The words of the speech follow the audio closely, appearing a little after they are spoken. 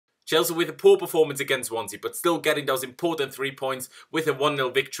Chelsea with a poor performance against Swansea, but still getting those important 3 points with a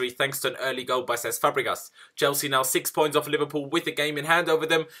 1-0 victory thanks to an early goal by Cesc Fabregas. Chelsea now 6 points off Liverpool with a game in hand over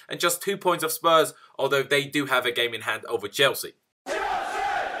them and just 2 points off Spurs, although they do have a game in hand over Chelsea.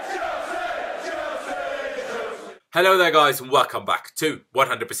 Hello there guys and welcome back to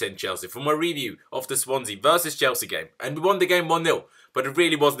 100% Chelsea for my review of the Swansea versus Chelsea game. And we won the game 1-0, but it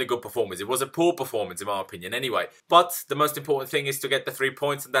really wasn't a good performance. It was a poor performance in my opinion anyway. But the most important thing is to get the 3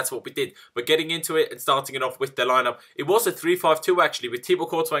 points, and that's what we did. But getting into it and starting it off with the lineup, it was a 3-5-2 actually, with Thibaut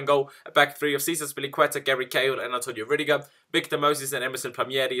Courtois in goal, a back three of Cesc Fabregas, Gary Cahill and Antonio Rudiger, Victor Moses and Emerson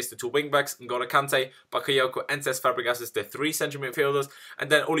Palmieri as the 2 wingbacks, N'Golo Kante, Bakayoko and Cesc Fabregas as the 3 central midfielders, and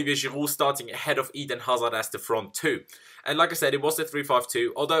then Olivier Giroud starting ahead of Eden Hazard as the front 2. And like I said, it was a 3-5-2,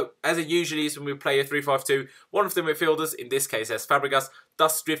 although as it usually is when we play a 3-5-2, one of the midfielders, in this case as Fabregas,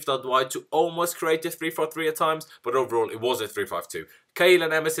 does drift out wide to almost create a 3-4-3 at times, but overall it was a 3-5-2. Cahill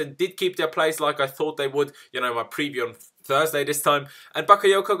and Emerson did keep their place like I thought they would, you know, my preview on Thursday this time, and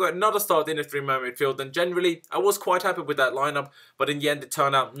Bakayoko got another start in the 3-man midfield, and generally I was quite happy with that lineup, but in the end it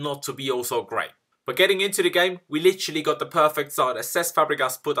turned out not to be all so great. But getting into the game, we literally got the perfect start as Cesc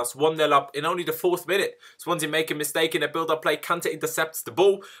Fabregas put us 1-0 up in only the 4th minute. Swansea make a mistake in a build-up play, Kante intercepts the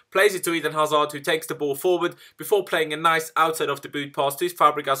ball, plays it to Eden Hazard who takes the ball forward before playing a nice outside of the boot pass to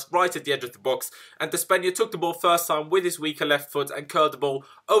Fabregas right at the edge of the box, and the Spaniard took the ball first time with his weaker left foot and curled the ball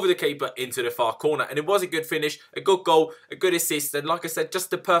over the keeper into the far corner, and it was a good finish, a good goal, a good assist, and like I said, just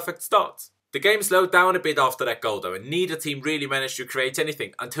the perfect start. The game slowed down a bit after that goal though, and neither team really managed to create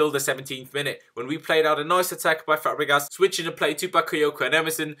anything until the 17th minute, when we played out a nice attack by Fabregas, switching the play to Bakayoko and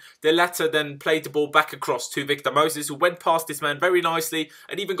Emerson. The latter then played the ball back across to Victor Moses, who went past this man very nicely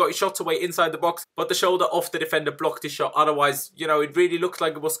and even got his shot away inside the box, but the shoulder off the defender blocked his shot. Otherwise, you know, it really looked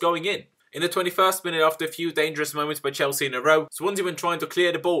like it was going in. In the 21st minute, after a few dangerous moments by Chelsea in a row, Swansea, when trying to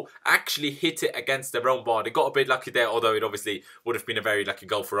clear the ball, actually hit it against their own bar. They got a bit lucky there, although it obviously would have been a very lucky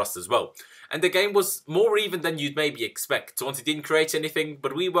goal for us as well. And the game was more even than you'd maybe expect. Swansea didn't create anything,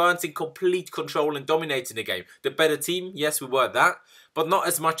 but we weren't in complete control and dominating the game. The better team, yes, we were that, but not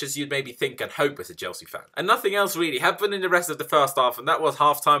as much as you'd maybe think and hope as a Chelsea fan. And nothing else really happened in the rest of the first half, and that was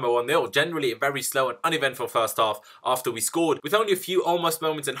half-time at 1-0. Generally a very slow and uneventful first half after we scored, with only a few almost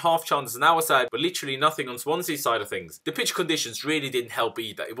moments and half chances on our side, but literally nothing on Swansea's side of things. The pitch conditions really didn't help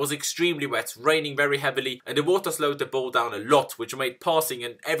either. It was extremely wet, raining very heavily, and the water slowed the ball down a lot, which made passing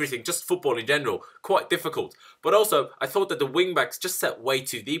and everything, just football in general, quite difficult. But also, I thought that the wing-backs just sat way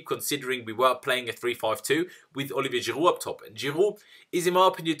too deep, considering we were playing a 3-5-2 with Olivier Giroud up top, and Giroud is, in my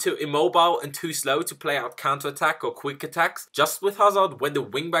opinion, too immobile and too slow to play out counter-attack or quick attacks just with Hazard when the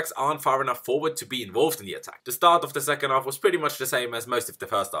wing-backs aren't far enough forward to be involved in the attack. The start of the second half was pretty much the same as most of the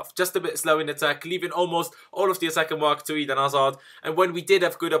first half, just a bit slow in attack, leaving almost all of the attacking work to Eden Hazard, and when we did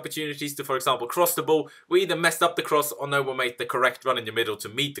have good opportunities to, for example, cross the ball, we either messed up the cross or no one made the correct run in the middle to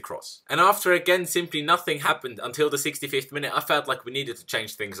meet the cross. And after again simply nothing happened until the 65th minute, I felt like we needed to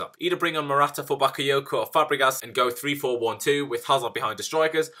change things up. Either bring on Morata for Bakayoko or Fabregas and go 3-4-1-2 with Hazard behind the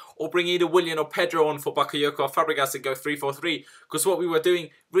strikers, or bring either Willian or Pedro on for Bakayoko or Fabregas and go 3-4-3, because what we were doing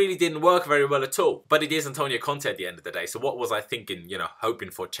really didn't work very well at all. But it is Antonio Conte at the end of the day, so what was I thinking, you know, hoping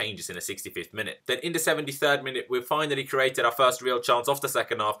for changes in the 65th minute. Then in the 73rd minute, we finally created our first real chance of the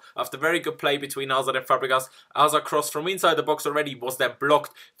second half. After very good play between Hazard and Fabregas, Hazard crossed from inside the box already, was then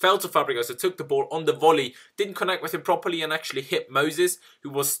blocked, fell to Fabregas, who took the ball on the volley, didn't connect with him properly and actually hit Moses,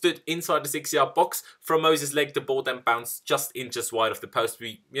 who was stood inside the 6-yard box. From Moses' leg, the ball then bounced just inches wide of the post.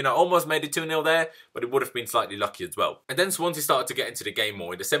 We, you know, almost made it 2-0 there, but it would have been slightly lucky as well. And then Swansea started to get into the game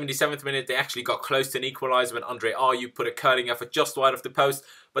more. In the 77th minute, they actually got close to an equaliser when Andre Ayew put a curling effort just wide of the post.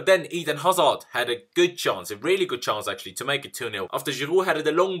 But then Eden Hazard had a good chance, a really good chance actually, to make it 2-0. After Giroud headed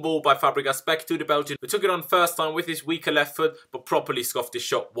a long ball by Fabregas back to the Belgian, who took it on first time with his weaker left foot, but properly scuffed his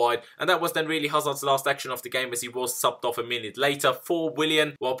shot wide. And that was then really Hazard's last action of the game, as he was subbed off a minute later for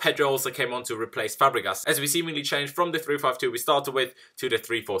Willian, while Pedro also came on to replace Fabregas, as we seemingly changed from the 3-5-2 we started with to the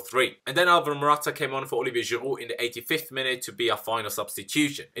 3-4-3. And then Alvaro Morata came on for Olivier Giroud in the 85th minute to be our final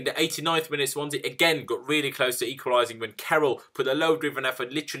substitution. In the 89th minute, Swansea again got really close to equalising when Carroll put a low-driven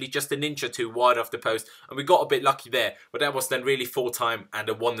effort literally just an inch or two wide off the post, and we got a bit lucky there, but that was then really full time and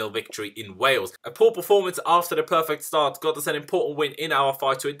a 1-0 victory in Wales. A poor performance after the perfect start got us an important win in our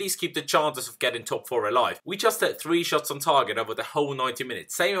fight to at least keep the chances of getting top 4 alive. We just had 3 shots on target over the whole 90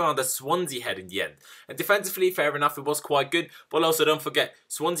 minutes, same amount as Swansea had in the end. And defensively, fair enough, it was quite good, but also don't forget,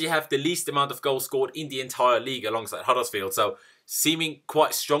 Swansea have the least amount of goals scored in the entire league alongside Huddersfield, so seeming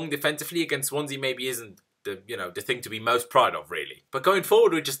quite strong defensively against Swansea maybe isn't the thing to be most proud of, really. But going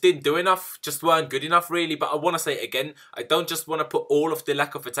forward, we just didn't do enough, just weren't good enough, really. But I want to say it again, I don't just want to put all of the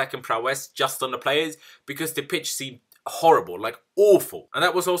lack of attacking prowess just on the players, because the pitch seemed horrible, like awful. And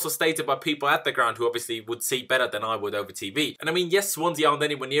that was also stated by people at the ground who obviously would see better than I would over TV. And I mean, yes, Swansea aren't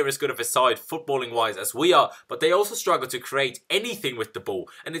anywhere near as good of a side footballing wise as we are, but they also struggle to create anything with the ball.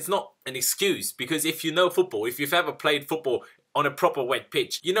 And it's not an excuse, because if you know football, if you've ever played football on a proper wet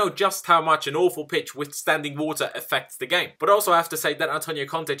pitch, you know just how much an awful pitch with standing water affects the game. But also I have to say that Antonio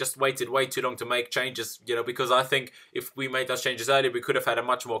Conte just waited way too long to make changes, because I think if we made those changes earlier, we could have had a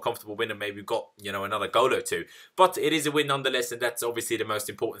much more comfortable win and maybe got, another goal or two. But it is a win nonetheless, and that's obviously the most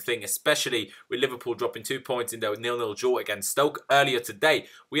important thing, especially with Liverpool dropping 2 points in their 0-0 draw against Stoke earlier today.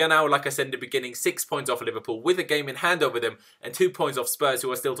 We are now, like I said in the beginning, 6 points off Liverpool with a game in hand over them, and 2 points off Spurs,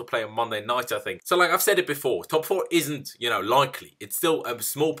 who are still to play on Monday night, I think. So like I've said it before, top 4 isn't, likely. It's still a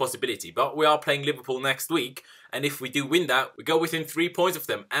small possibility, but we are playing Liverpool next week, and if we do win that, we go within 3 points of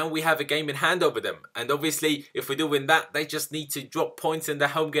them, and we have a game in hand over them. And obviously, if we do win that, they just need to drop points in their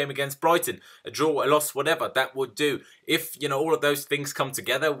home game against Brighton. A draw, a loss, whatever, that would do. If, all of those things come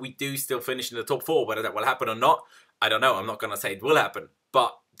together, we do still finish in the top 4. Whether that will happen or not, I don't know. I'm not going to say it will happen,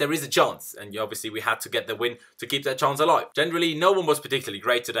 but there is a chance, and obviously we had to get the win to keep that chance alive. Generally, no one was particularly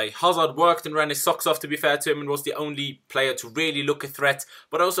great today. Hazard worked and ran his socks off, to be fair to him, and was the only player to really look a threat,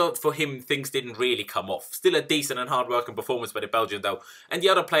 but also for him, things didn't really come off. Still a decent and hard-working performance by the Belgian, though. And the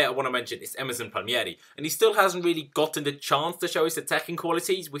other player I want to mention is Emerson Palmieri, and he still hasn't really gotten the chance to show his attacking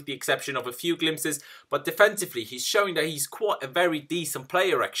qualities, with the exception of a few glimpses, but defensively, he's showing that he's quite a very decent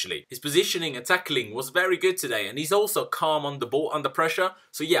player, actually. His positioning and tackling was very good today, and he's also calm on the ball under pressure.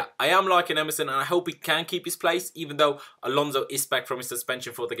 So yeah, I am liking Emerson, and I hope he can keep his place, even though Alonso is back from his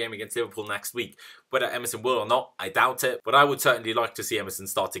suspension for the game against Liverpool next week. Whether Emerson will or not, I doubt it, but I would certainly like to see Emerson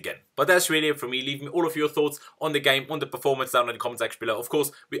start again. But that's really it for me. Leave me all of your thoughts on the game, on the performance down in the comment section below. Of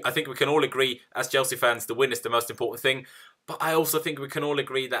course, I think we can all agree, as Chelsea fans, the win is the most important thing. But I also think we can all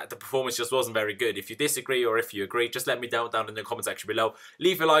agree that the performance just wasn't very good. If you disagree or if you agree, just let me know down in the comment section below.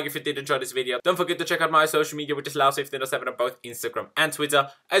 Leave a like if you did enjoy this video. Don't forget to check out my social media, which is Laurenz on both Instagram and Twitter.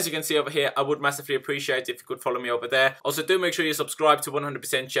 As you can see over here, I would massively appreciate it if you could follow me over there. Also, do make sure you subscribe to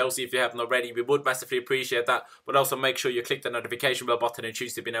 100% Chelsea if you haven't already. We would massively appreciate that. But also make sure you click the notification bell button and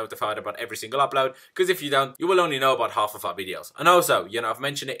choose to be notified about every single upload. Because if you don't, you will only know about half of our videos. And also, I've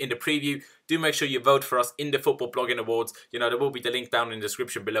mentioned it in the preview. Do make sure you vote for us in the Football Blogging Awards. There will be the link down in the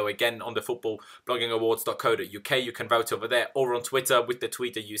description below, again, on the footballbloggingawards.co.uk. You can vote over there, or on Twitter with the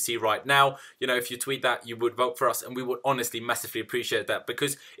tweet that you see right now. If you tweet that, you would vote for us, and we would honestly massively appreciate that,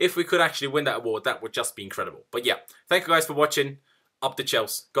 because if we could actually win that award, that would just be incredible. But yeah, thank you guys for watching. Up the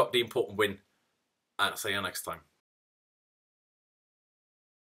Chelsea, got the important win, and I'll see you next time.